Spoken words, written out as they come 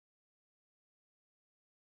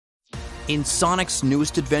In Sonic's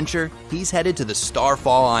newest adventure, he's headed to the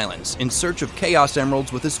Starfall Islands in search of Chaos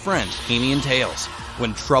Emeralds with his friends, Amy and Tails,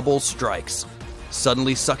 when trouble strikes,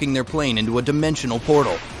 suddenly sucking their plane into a dimensional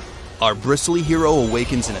portal. Our bristly hero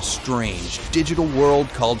awakens in a strange, digital world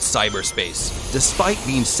called cyberspace. Despite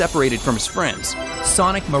being separated from his friends,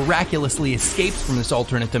 Sonic miraculously escapes from this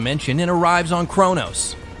alternate dimension and arrives on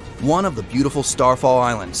Kronos, one of the beautiful Starfall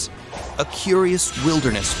Islands, a curious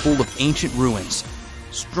wilderness full of ancient ruins,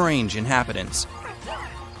 strange inhabitants,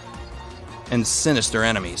 and sinister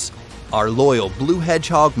enemies. Our loyal Blue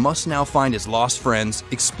Hedgehog must now find his lost friends,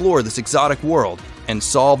 explore this exotic world, and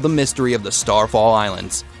solve the mystery of the Starfall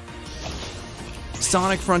Islands.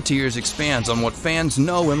 Sonic Frontiers expands on what fans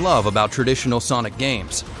know and love about traditional Sonic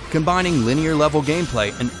games, combining linear-level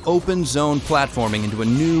gameplay and open-zone platforming into a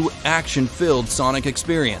new, action-filled Sonic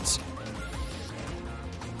experience.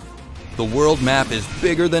 The world map is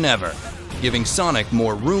bigger than ever, giving Sonic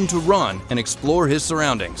more room to run and explore his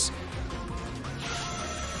surroundings.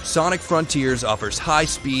 Sonic Frontiers offers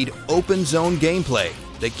high-speed, open-zone gameplay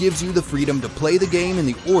that gives you the freedom to play the game in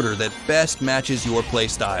the order that best matches your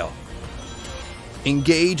playstyle.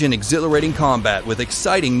 Engage in exhilarating combat with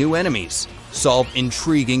exciting new enemies, solve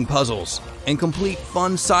intriguing puzzles, and complete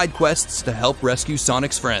fun side quests to help rescue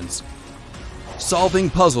Sonic's friends. Solving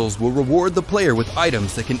puzzles will reward the player with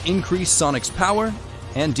items that can increase Sonic's power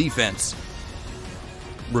and defense,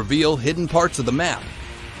 reveal hidden parts of the map,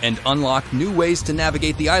 and unlock new ways to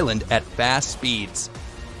navigate the island at fast speeds.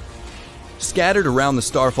 Scattered around the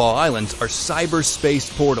Starfall Islands are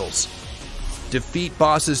cyberspace portals. Defeat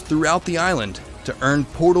bosses throughout the island to earn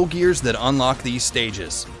portal gears that unlock these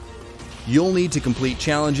stages. You'll need to complete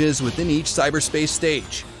challenges within each cyberspace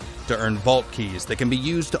stage to earn vault keys that can be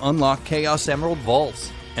used to unlock Chaos Emerald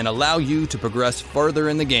vaults and allow you to progress further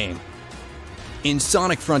in the game. In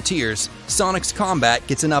Sonic Frontiers, Sonic's combat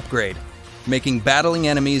gets an upgrade, making battling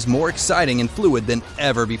enemies more exciting and fluid than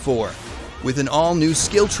ever before. With an all-new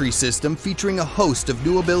skill tree system featuring a host of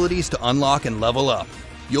new abilities to unlock and level up,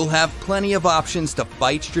 you'll have plenty of options to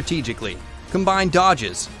fight strategically, combine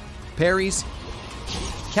dodges, parries,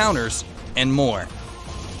 counters, and more.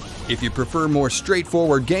 If you prefer more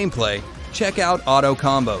straightforward gameplay, check out Auto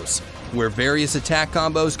Combos, where various attack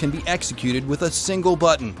combos can be executed with a single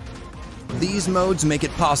button. These modes make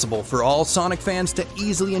it possible for all Sonic fans to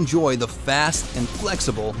easily enjoy the fast and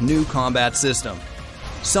flexible new combat system.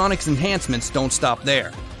 Sonic's enhancements don't stop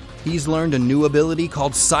there. He's learned a new ability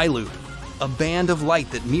called Silute, a band of light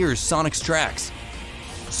that mirrors Sonic's tracks.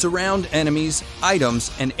 Surround enemies,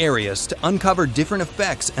 items, and areas to uncover different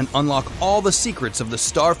effects and unlock all the secrets of the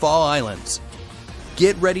Starfall Islands.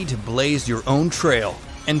 Get ready to blaze your own trail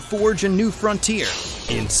and forge a new frontier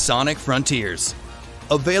in Sonic Frontiers.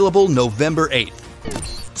 Available November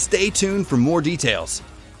 8th. Stay tuned for more details.